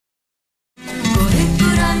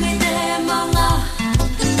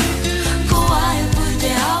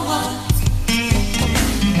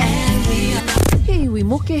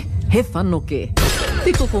poke, he whanoke.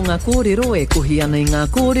 Tiko ko ngā kōrero e kohi ana I ngā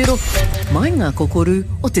kōrero, mai ngā kokoru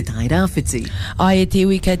o te tai rāwhiti. Ai e te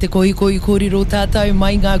iwi kei te koikoi kōrero tātou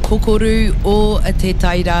mai ngā kokoru o te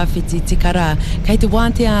tai rāwhiti te kara. Kei te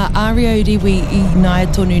wātea Ario riwi I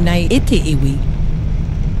nāia tonu nei e te iwi.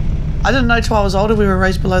 I didn't know till I was older we were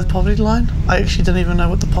raised below the poverty line. I actually didn't even know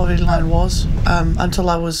what the poverty line was until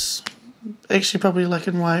I was actually probably like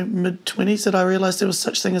in my mid-20s that I realised there was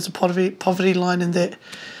such thing as a poverty line and that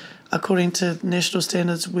according to national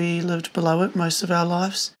standards we lived below it most of our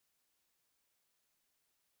lives.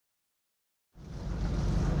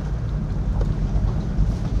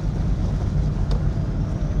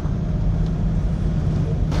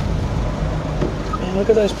 Man, look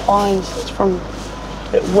at those pines. It's from...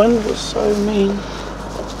 That wind was so mean.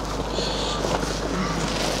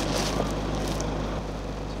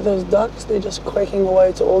 See those ducks? They're just quacking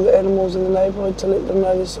away to all the animals in the neighbourhood to let them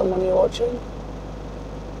know there's someone here watching.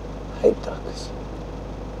 I hate ducks.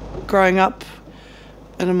 Growing up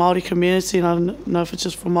in a Māori community, and I don't know if it's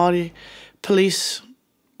just for Māori, police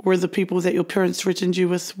were the people that your parents threatened you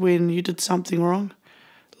with when you did something wrong.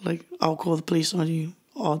 Like, I'll call the police on you.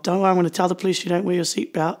 Oh, don't worry, I'm going to tell the police you don't wear your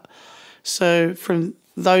seatbelt. So from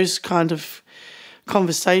those kind of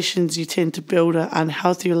conversations, you tend to build an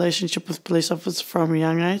unhealthy relationship with police officers from a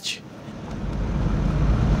young age.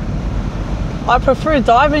 I prefer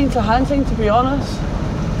diving to hunting, to be honest.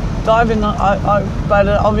 Diving, but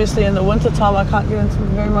obviously in the winter time I can't get into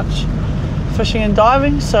very much fishing and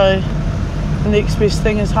diving, so the next best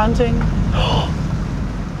thing is hunting.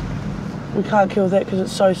 We can't kill that because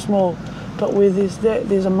it's so small, but where there's that,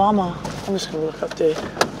 there's a mama. I'm just going to look up there.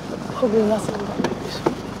 Probably nothing but babies.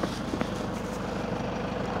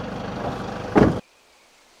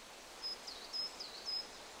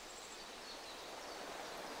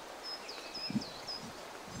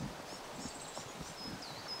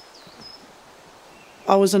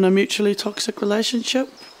 I was in a mutually toxic relationship.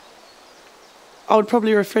 I would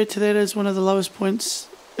probably refer to that as one of the lowest points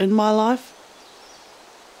in my life.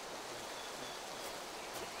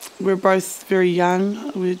 We're both very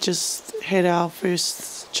young. We just had our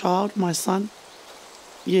first child, my son.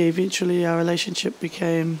 Yeah, eventually our relationship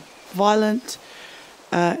became violent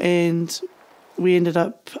and we ended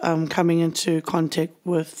up coming into contact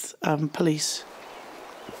with police.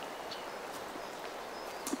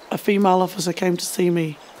 A female officer came to see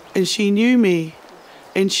me and she knew me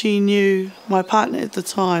and she knew my partner at the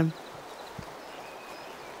time.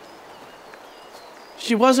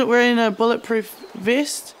 She wasn't wearing a bulletproof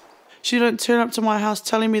vest. She didn't turn up to my house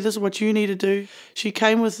telling me this is what you need to do. She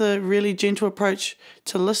came with a really gentle approach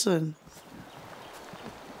to listen.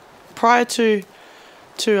 Prior to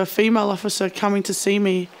a female officer coming to see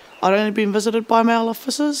me, I'd only been visited by male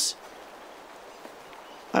officers.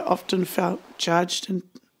 I often felt judged and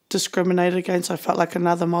discriminated against. I felt like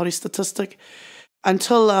another Māori statistic.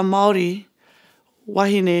 Until a Māori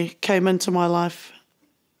wāhine came into my life.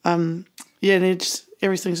 And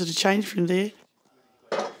everything sort of changed from there.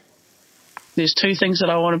 There's two things that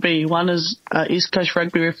I want to be. One is East Coast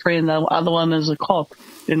rugby referee and the other one is a cop.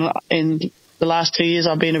 In the last 2 years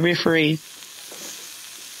I've been a referee.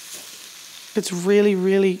 It's really,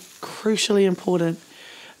 really crucially important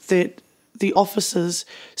that the officers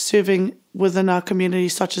serving within our community,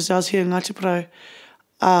 such as ours here in Ngāti Porou,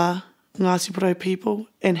 are Ngāti Porou people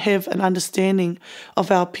and have an understanding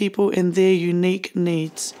of our people and their unique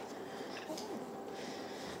needs.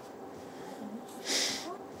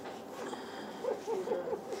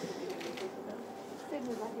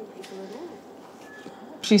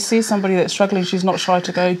 She sees somebody that's struggling, she's not shy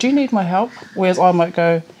to go, do you need my help? Whereas I might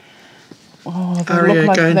go, oh, they Ario, look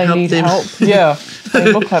like they need them. help. Yeah,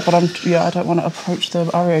 they look like, but I don't want to approach them.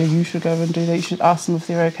 Ario, you should go and do that. You should ask them if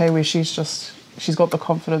they're okay, where she's got the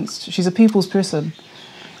confidence. She's a people's person,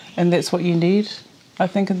 and that's what you need. I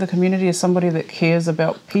think in the community is somebody that cares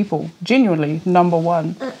about people. Genuinely, number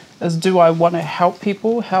one, is do I want to help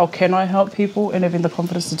people? How can I help people? And having the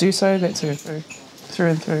confidence to do so, that's her through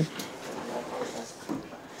and through.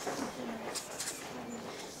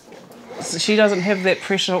 She doesn't have that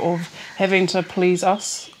pressure of having to please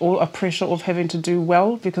us or a pressure of having to do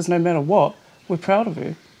well, because no matter what, we're proud of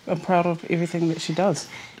her. I'm proud of everything that she does.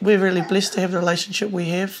 We're really blessed to have the relationship we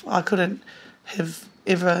have. I couldn't have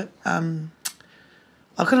done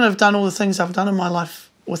all the things I've done in my life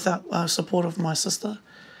without support of my sister.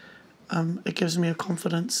 It gives me a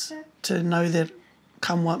confidence to know that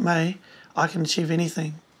come what may, I can achieve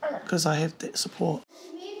anything because I have that support.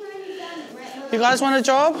 You guys want a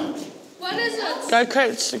job? What is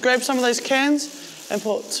it? Go grab some of those cans and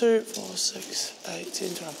put 2, 4, 6, 8,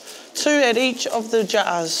 10, 12. 2 at each of the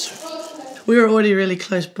jars. We were already really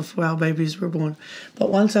close before our babies were born. But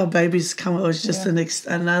once our babies come, it was just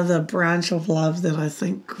another branch of love that I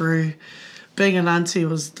think grew. Being an auntie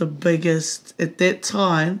was the biggest, at that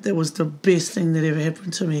time, that was the best thing that ever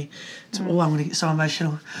happened to me. I'm going to get so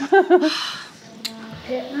emotional.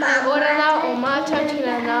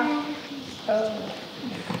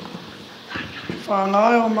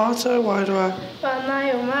 Whānau o mātou wairua.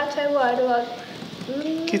 Whānau o mātou wairua.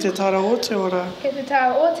 Ki te tara o te ora. Ki te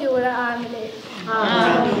tara o te ora, āmene.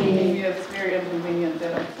 Yeah, it's very inconvenient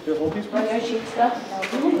that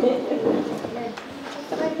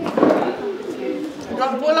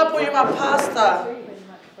God, boil up all your pasta.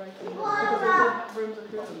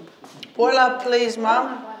 Boil up, please,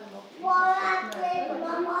 Mum.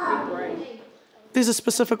 There's a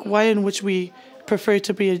specific way in which we prefer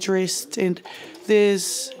to be addressed, and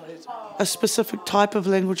there's a specific type of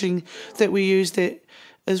languaging that we use that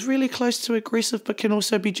is really close to aggressive but can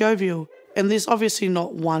also be jovial. And there's obviously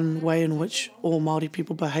not one way in which all Māori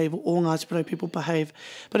people behave or all Ngāti Porou people behave.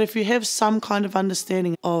 But if you have some kind of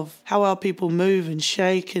understanding of how our people move and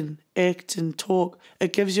shake and act and talk,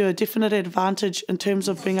 it gives you a definite advantage in terms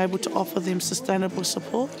of being able to offer them sustainable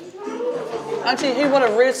support. Auntie, what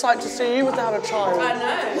a rare sight to see you without a child. I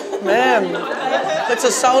know. Man, it's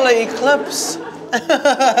a solar eclipse.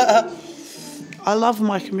 I love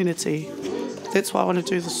my community. That's why I want to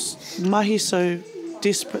do this mahi so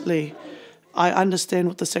desperately. I understand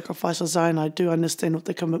what the sacrifices are and I do understand what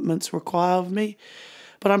the commitments require of me.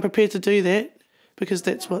 But I'm prepared to do that because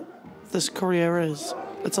that's what this career is.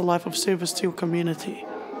 It's a life of service to your community.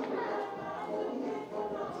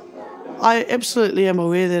 I absolutely am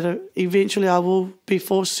aware that eventually I will be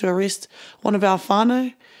forced to arrest one of our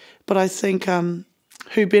whānau, but I think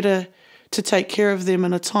who better to take care of them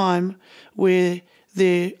in a time where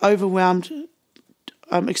they're overwhelmed,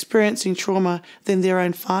 experiencing trauma than their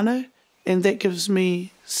own whānau, and that gives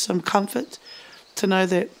me some comfort to know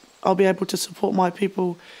that I'll be able to support my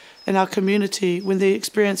people in our community when they're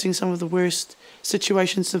experiencing some of the worst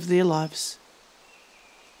situations of their lives.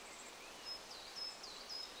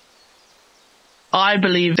 I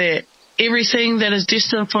believe that everything that is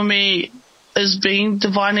destined for me is being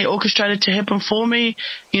divinely orchestrated to happen for me.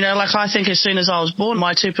 You know, like I think as soon as I was born,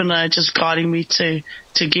 my tupuna are just guiding me to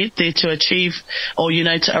get there, to achieve, or, you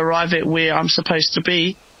know, to arrive at where I'm supposed to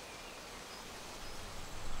be.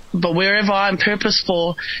 But wherever I'm purposed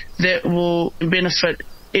for, that will benefit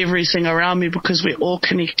everything around me because we're all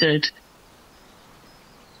connected.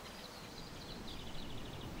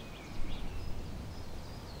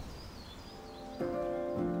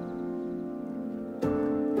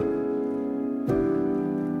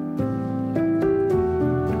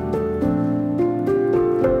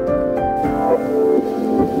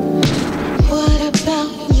 What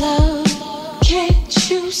about love? Can't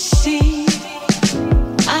you see?